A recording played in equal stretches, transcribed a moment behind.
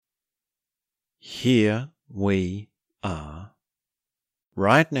Here we are,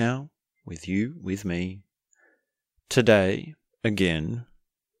 right now, with you, with me, today, again,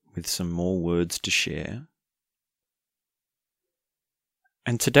 with some more words to share.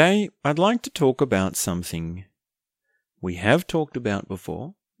 And today, I'd like to talk about something we have talked about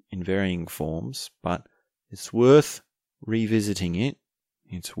before in varying forms, but it's worth revisiting it,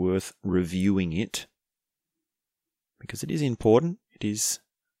 it's worth reviewing it, because it is important, it is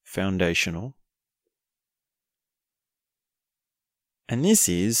foundational. And this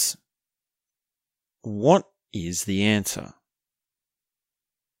is, what is the answer?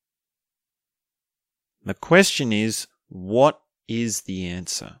 The question is, what is the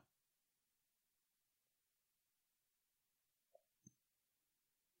answer?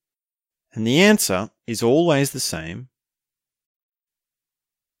 And the answer is always the same.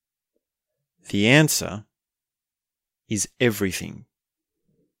 The answer is everything.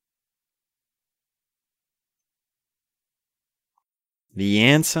 The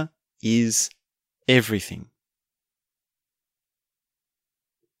answer is everything.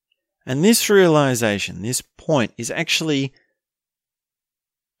 And this realization, this point, is actually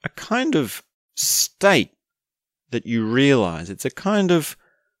a kind of state that you realize. It's a kind of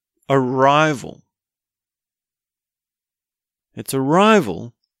arrival. It's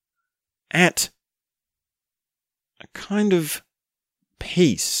arrival at a kind of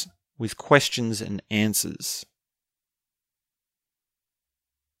peace with questions and answers.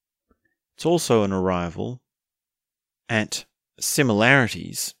 It's also an arrival at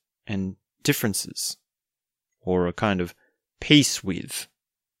similarities and differences, or a kind of peace with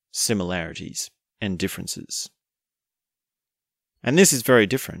similarities and differences. And this is very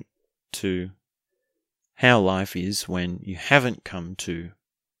different to how life is when you haven't come to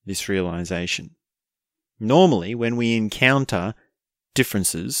this realization. Normally, when we encounter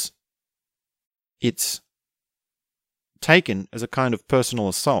differences, it's taken as a kind of personal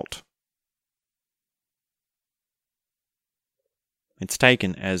assault. It's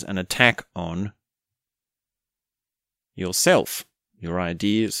taken as an attack on yourself, your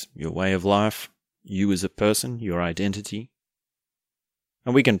ideas, your way of life, you as a person, your identity.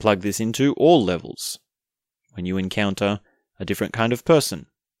 And we can plug this into all levels. When you encounter a different kind of person,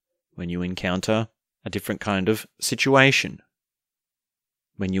 when you encounter a different kind of situation,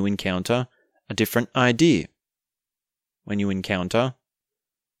 when you encounter a different idea, when you encounter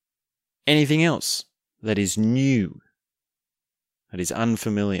anything else that is new, that is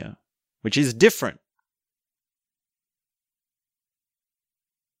unfamiliar, which is different.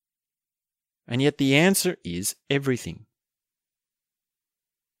 And yet the answer is everything.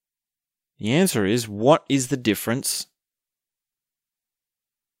 The answer is, what is the difference?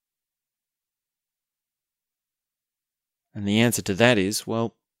 And the answer to that is,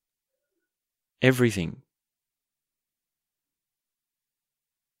 well, everything.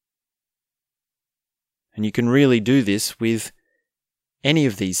 And you can really do this with any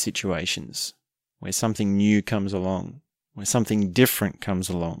of these situations where something new comes along, where something different comes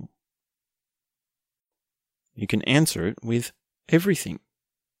along. You can answer it with everything.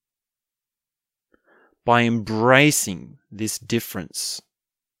 By embracing this difference,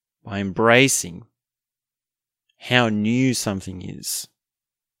 by embracing how new something is,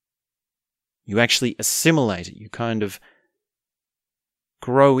 you actually assimilate it, you kind of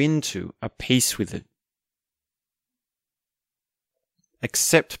grow into a peace with it.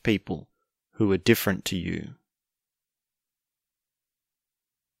 Accept people who are different to you.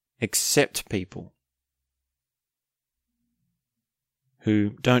 Accept people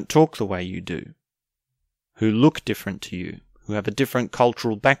who don't talk the way you do, who look different to you, who have a different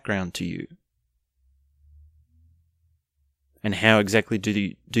cultural background to you. And how exactly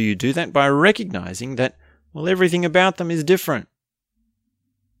do you do that? By recognizing that, well, everything about them is different.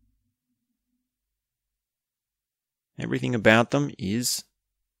 Everything about them is,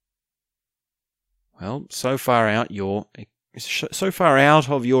 well, so far out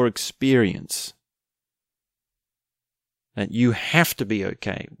of your experience that you have to be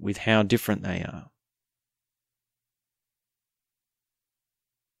okay with how different they are.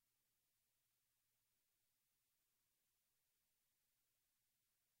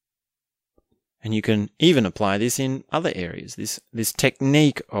 And you can even apply this in other areas, this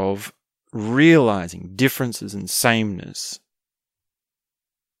technique of realizing differences and sameness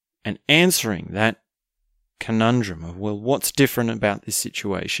and answering that conundrum of, well, what's different about this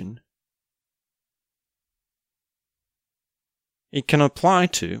situation? It can apply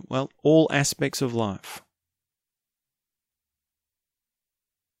to, well, all aspects of life.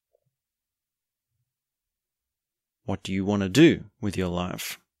 What do you want to do with your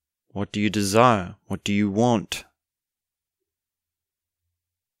life? What do you desire? What do you want?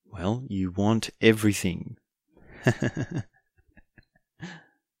 Well, you want everything.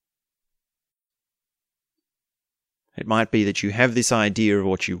 It might be that you have this idea of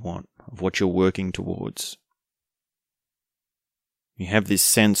what you want, of what you're working towards. You have this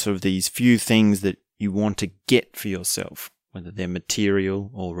sense of these few things that you want to get for yourself, whether they're material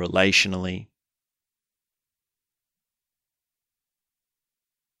or relationally.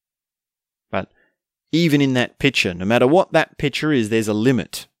 But even in that picture, no matter what that picture is, there's a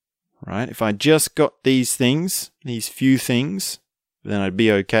limit, right? If I just got these things, these few things, then I'd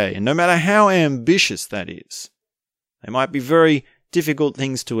be okay. And no matter how ambitious that is, they might be very difficult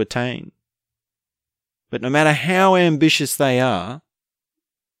things to attain. But no matter how ambitious they are,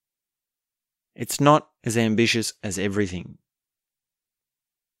 it's not as ambitious as everything.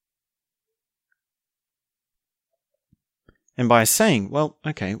 And by saying, well,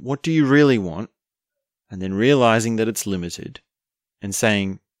 okay, what do you really want? And then realizing that it's limited and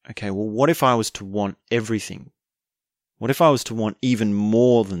saying, okay, well, what if I was to want everything? What if I was to want even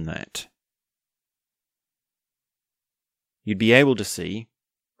more than that? You'd be able to see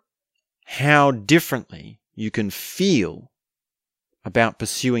how differently you can feel about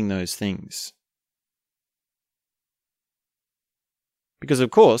pursuing those things. Because, of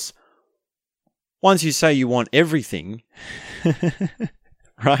course, once you say you want everything,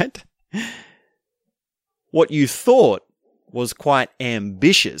 right? What you thought was quite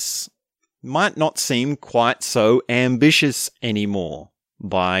ambitious might not seem quite so ambitious anymore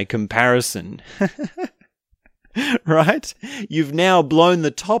by comparison. Right? You've now blown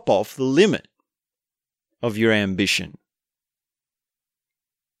the top off the limit of your ambition.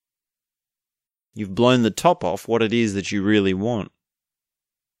 You've blown the top off what it is that you really want.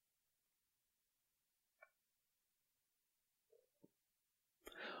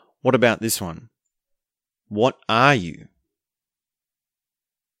 What about this one? What are you?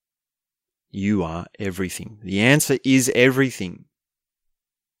 You are everything. The answer is everything.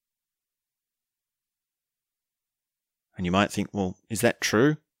 And you might think, well, is that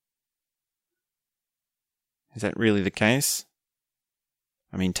true? Is that really the case?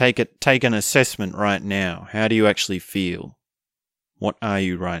 I mean, take an assessment right now. How do you actually feel? What are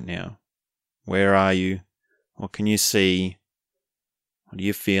you right now? Where are you? What can you see? What are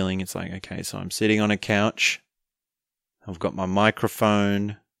you feeling? It's like, okay, so I'm sitting on a couch. I've got my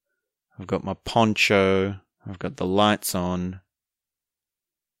microphone. I've got my poncho. I've got the lights on.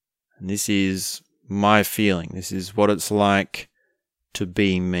 And this is my feeling. This is what it's like to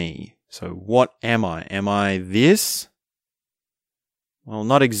be me. So what am I? Am I this? Well,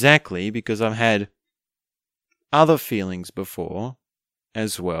 not exactly, because I've had other feelings before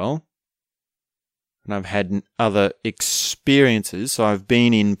as well. And I've had other experiences. So I've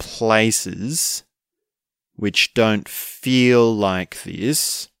been in places which don't feel like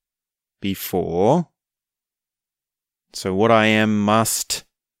this before. So what I am must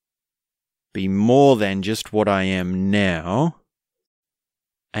be more than just what I am now.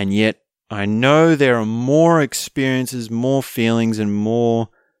 And yet I know there are more experiences, more feelings, and more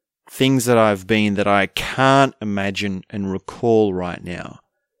things that I've been that I can't imagine and recall right now.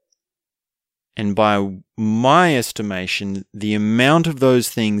 And by my estimation, the amount of those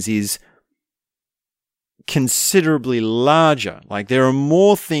things is considerably larger. Like there are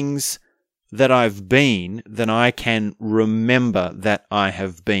more things that I've been than I can remember that I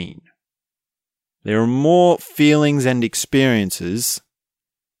have been. There are more feelings and experiences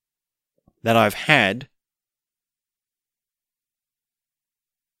that I've had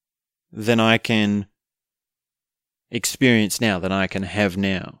than I can experience now, than I can have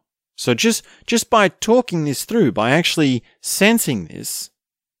now. So just by talking this through, by actually sensing this,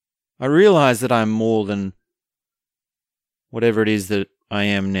 I realize that I'm more than whatever it is that I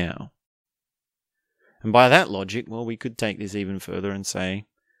am now. And by that logic, well, we could take this even further and say,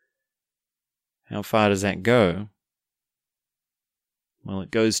 how far does that go? Well, it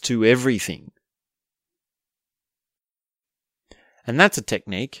goes to everything. And that's a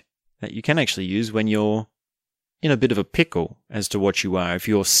technique that you can actually use when you're in a bit of a pickle as to what you are. If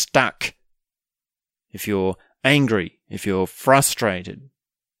you're stuck, if you're angry, if you're frustrated,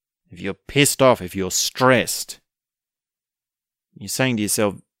 if you're pissed off, if you're stressed, you're saying to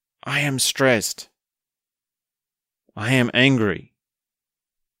yourself, I am stressed. I am angry.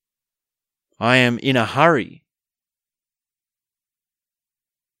 I am in a hurry.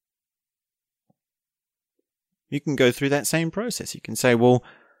 You can go through that same process. You can say, well,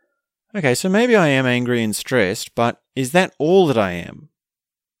 okay, so maybe I am angry and stressed, but is that all that I am?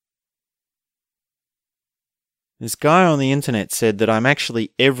 This guy on the internet said that I'm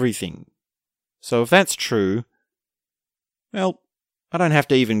actually everything. So if that's true, well, I don't have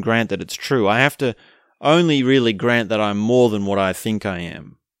to even grant that it's true. I have to only really grant that I'm more than what I think I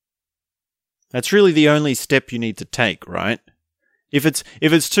am. That's really the only step you need to take, right? If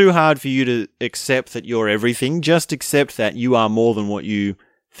it's too hard for you to accept that you're everything, just accept that you are more than what you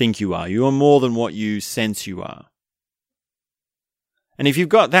think you are. You are more than what you sense you are. And if you've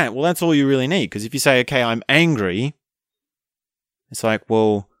got that, well, that's all you really need. Because if you say, okay, I'm angry, it's like,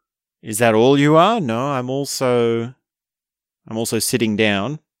 well, is that all you are? No, I'm also sitting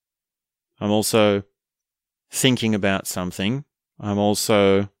down. I'm also thinking about something. I'm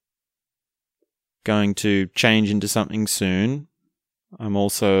also going to change into something soon. I'm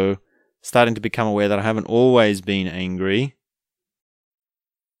also starting to become aware that I haven't always been angry.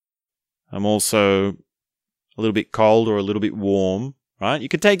 I'm also a little bit cold or a little bit warm, right? You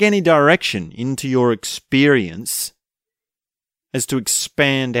could take any direction into your experience as to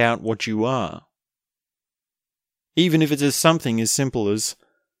expand out what you are. Even if it is something as simple as,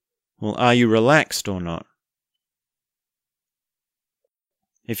 well, are you relaxed or not?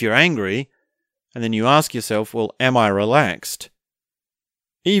 If you're angry, and then you ask yourself, well, am I relaxed?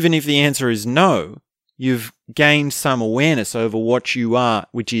 Even if the answer is no, you've gained some awareness over what you are,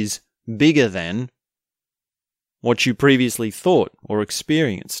 which is bigger than what you previously thought or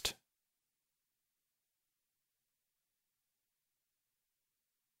experienced.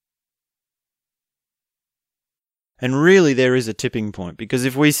 And really there is a tipping point, because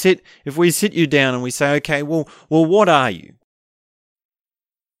if we sit you down and we say, okay, well, what are you?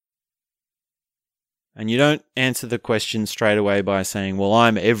 And you don't answer the question straight away by saying, well,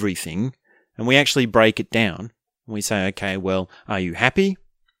 I'm everything. And we actually break it down. And we say, okay, well, are you happy?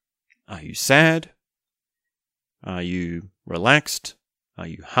 Are you sad? Are you relaxed? Are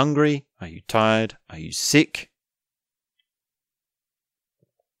you hungry? Are you tired? Are you sick?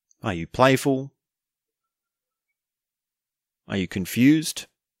 Are you playful? Are you confused?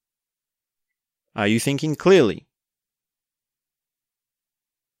 Are you thinking clearly?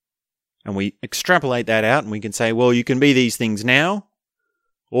 And we extrapolate that out and we can say, well, you can be these things now,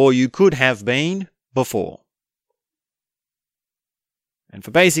 or you could have been before. And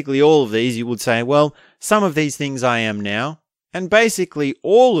for basically all of these, you would say, well, some of these things I am now, and basically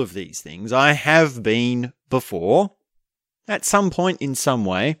all of these things I have been before, at some point in some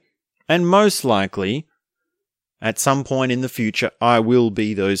way, and most likely, at some point in the future, I will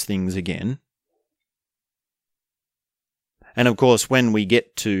be those things again. And of course, when we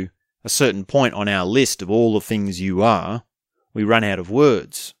get to a certain point on our list of all the things you are, we run out of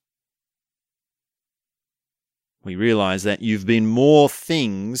words. We realize that you've been more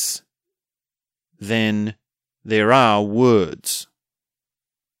things than there are words.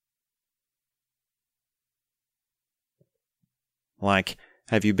 Like,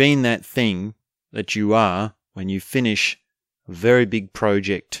 have you been that thing that you are when you finish a very big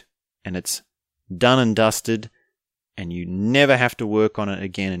project and it's done and dusted and you never have to work on it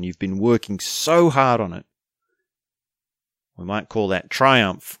again and you've been working so hard on it? We might call that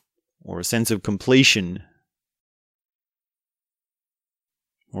triumph or a sense of completion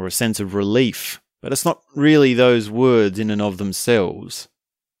or a sense of relief. But it's not really those words in and of themselves.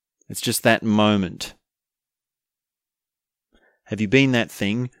 It's just that moment. Have you been that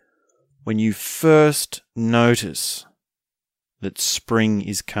thing when you first notice that spring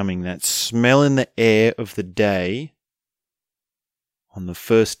is coming, that smell in the air of the day on the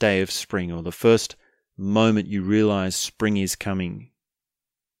first day of spring, or the first moment you realize spring is coming?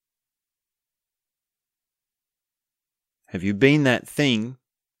 Have you been that thing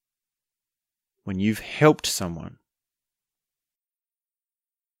when you've helped someone?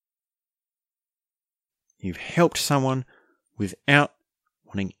 You've helped someone without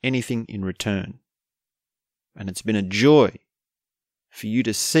wanting anything in return. And it's been a joy for you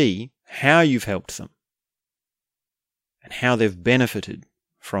to see how you've helped them and how they've benefited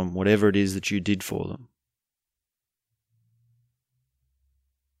from whatever it is that you did for them.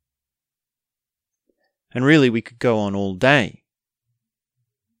 And really, we could go on all day.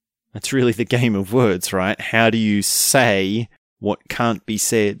 That's really the game of words, right? How do you say what can't be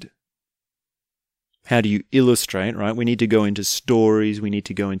said? How do you illustrate, right? We need to go into stories. We need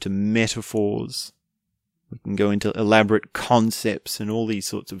to go into metaphors. We can go into elaborate concepts and all these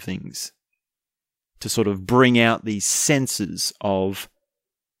sorts of things to sort of bring out these senses of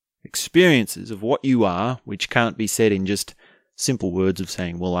experiences of what you are, which can't be said in just simple words of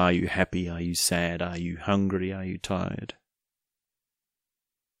saying, well, are you happy? Are you sad? Are you hungry? Are you tired?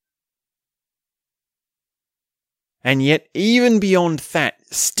 And yet, even beyond that,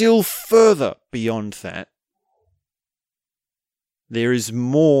 still further beyond that, there is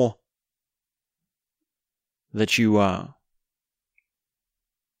more that you are.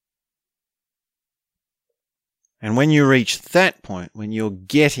 And when you reach that point, when you're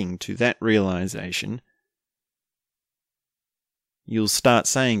getting to that realization, you'll start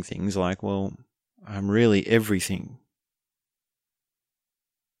saying things like, well, I'm really everything.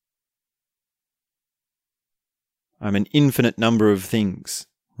 I'm an infinite number of things,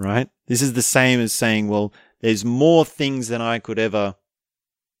 right? This is the same as saying, well, there's more things than I could ever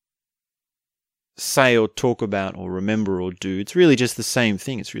say or talk about or remember or do. It's really just the same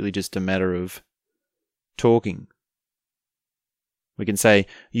thing. It's really just a matter of talking. We can say,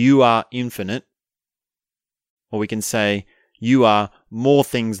 you are infinite, or we can say, you are more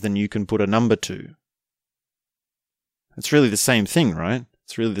things than you can put a number to. It's really the same thing, right?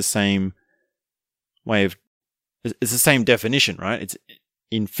 It's really the same way of, it's the same definition, right? It's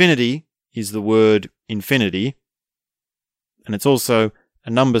infinity is the word infinity, and it's also a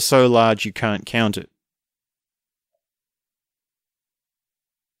number so large you can't count it.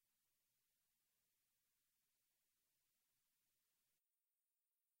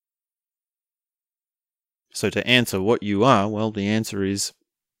 So to answer what you are, well, the answer is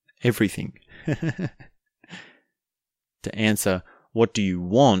everything. To answer what do you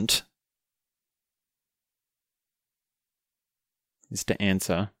want is to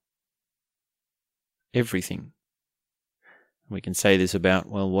answer everything. We can say this about,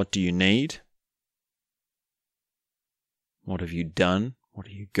 well, what do you need? What have you done? What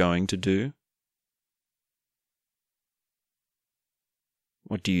are you going to do?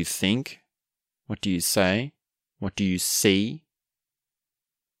 What do you think? What do you say? What do you see?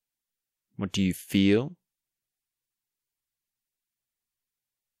 What do you feel?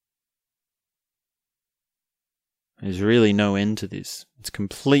 There's really no end to this. It's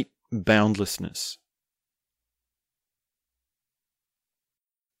complete boundlessness.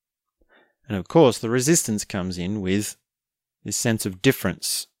 And of course, the resistance comes in with this sense of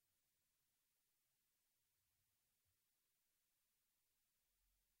difference.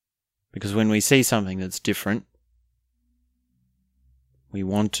 Because when we see something that's different, we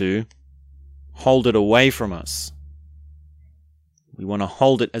want to hold it away from us. We want to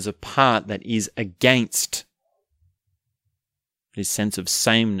hold it as a part that is against this sense of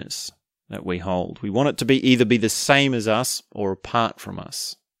sameness that we hold. We want it to be either be the same as us or apart from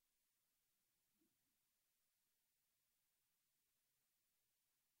us.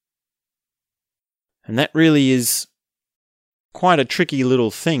 And that really is quite a tricky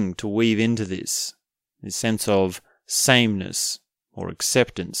little thing to weave into this sense of sameness or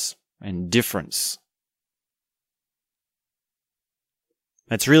acceptance and difference.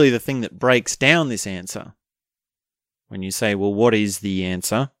 That's really the thing that breaks down this answer. When you say, well, what is the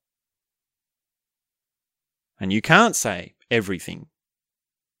answer? And you can't say everything.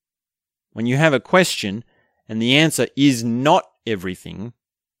 When you have a question and the answer is not everything,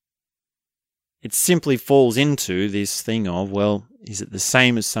 it simply falls into this thing of, well, is it the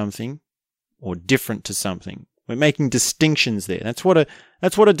same as something or different to something? We're making distinctions there. That's what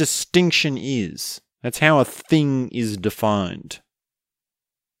a distinction is. That's how a thing is defined.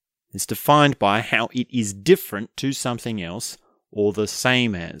 It's defined by how it is different to something else or the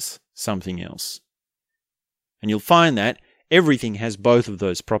same as something else. And you'll find that everything has both of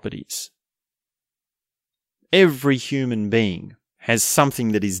those properties. Every human being has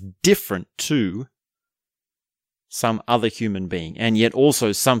something that is different to some other human being, and yet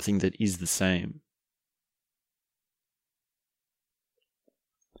also something that is the same.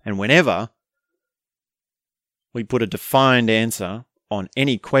 And whenever we put a defined answer on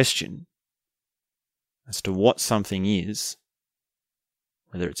any question as to what something is,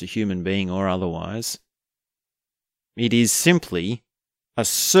 whether it's a human being or otherwise, it is simply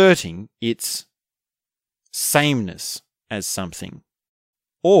asserting its sameness as something,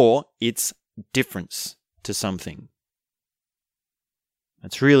 or its difference to something.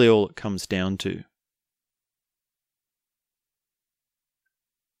 That's really all it comes down to.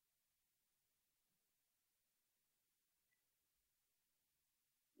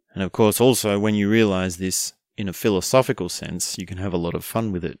 And of course, also, when you realize this in a philosophical sense, you can have a lot of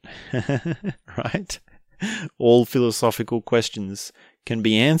fun with it, right? All philosophical questions can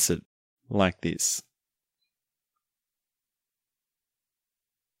be answered like this.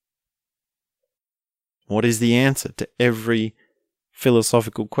 What is the answer to every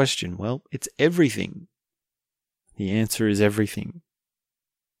philosophical question? Well, it's everything. The answer is everything.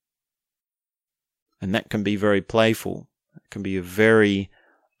 And that can be very playful. It can be a very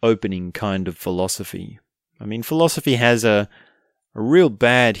opening kind of philosophy. I mean, philosophy has a real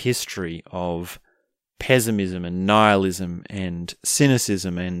bad history of pessimism and nihilism and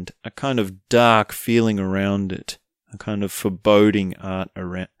cynicism and a kind of dark feeling around it, a kind of foreboding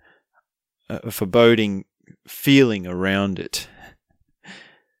feeling around it.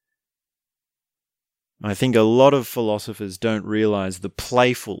 I think a lot of philosophers don't realize the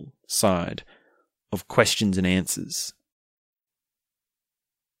playful side of questions and answers.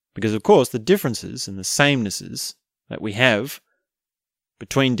 Because, of course, the differences and the samenesses that we have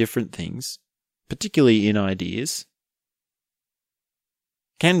between different things, particularly in ideas,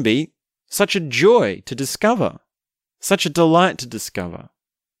 can be such a joy to discover, such a delight to discover.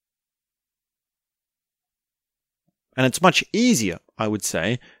 And it's much easier, I would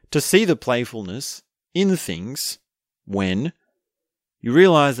say, to see the playfulness in things when you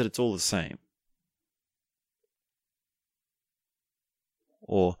realize that it's all the same.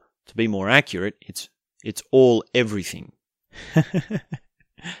 Or, to be more accurate, it's all everything.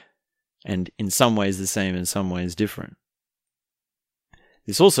 And in some ways the same, in some ways different.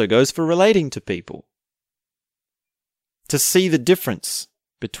 This also goes for relating to people. To see the difference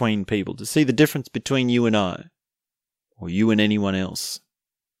between people, to see the difference between you and I, or you and anyone else.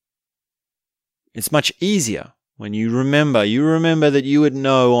 It's much easier when you remember that you would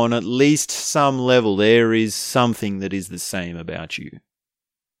know on at least some level there is something that is the same about you.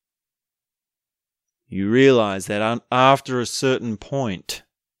 You realize that after a certain point,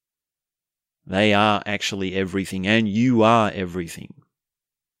 they are actually everything and you are everything.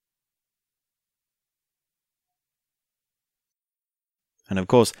 And of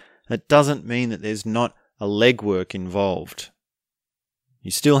course, that doesn't mean that there's not a legwork involved.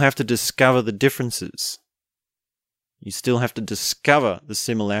 You still have to discover the differences. You still have to discover the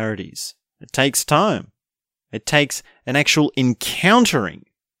similarities. It takes time. It takes an actual encountering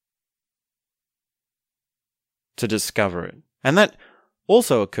to discover it. And that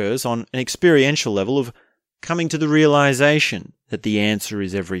also occurs on an experiential level of coming to the realization that the answer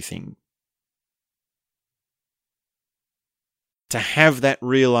is everything. To have that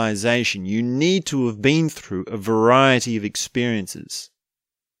realization, you need to have been through a variety of experiences.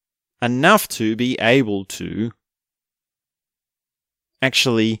 Enough to be able to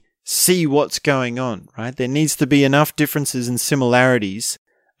actually see what's going on, right? There needs to be enough differences and similarities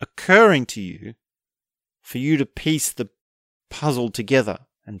occurring to you for you to piece the puzzle together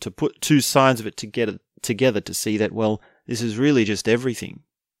and to put two sides of it together to see that, well, this is really just everything.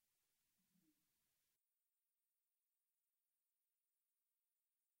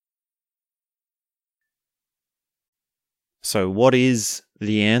 So what is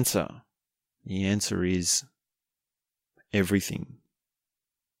the answer? The answer is everything.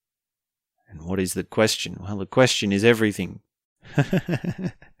 And what is the question? Well, the question is everything.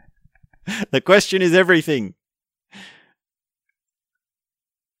 The question is everything.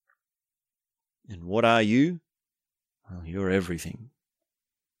 And what are you? Well, you're everything.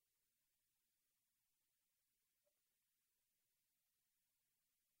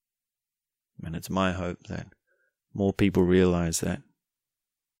 And it's my hope that more people realize that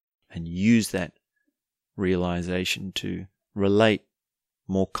and use that realization to relate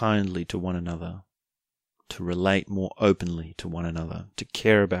more kindly to one another, to relate more openly to one another, to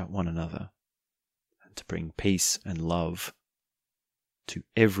care about one another, and to bring peace and love to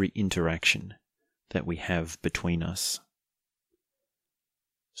every interaction that we have between us.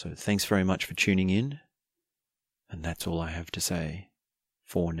 So thanks very much for tuning in, and that's all I have to say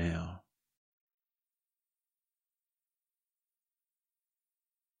for now.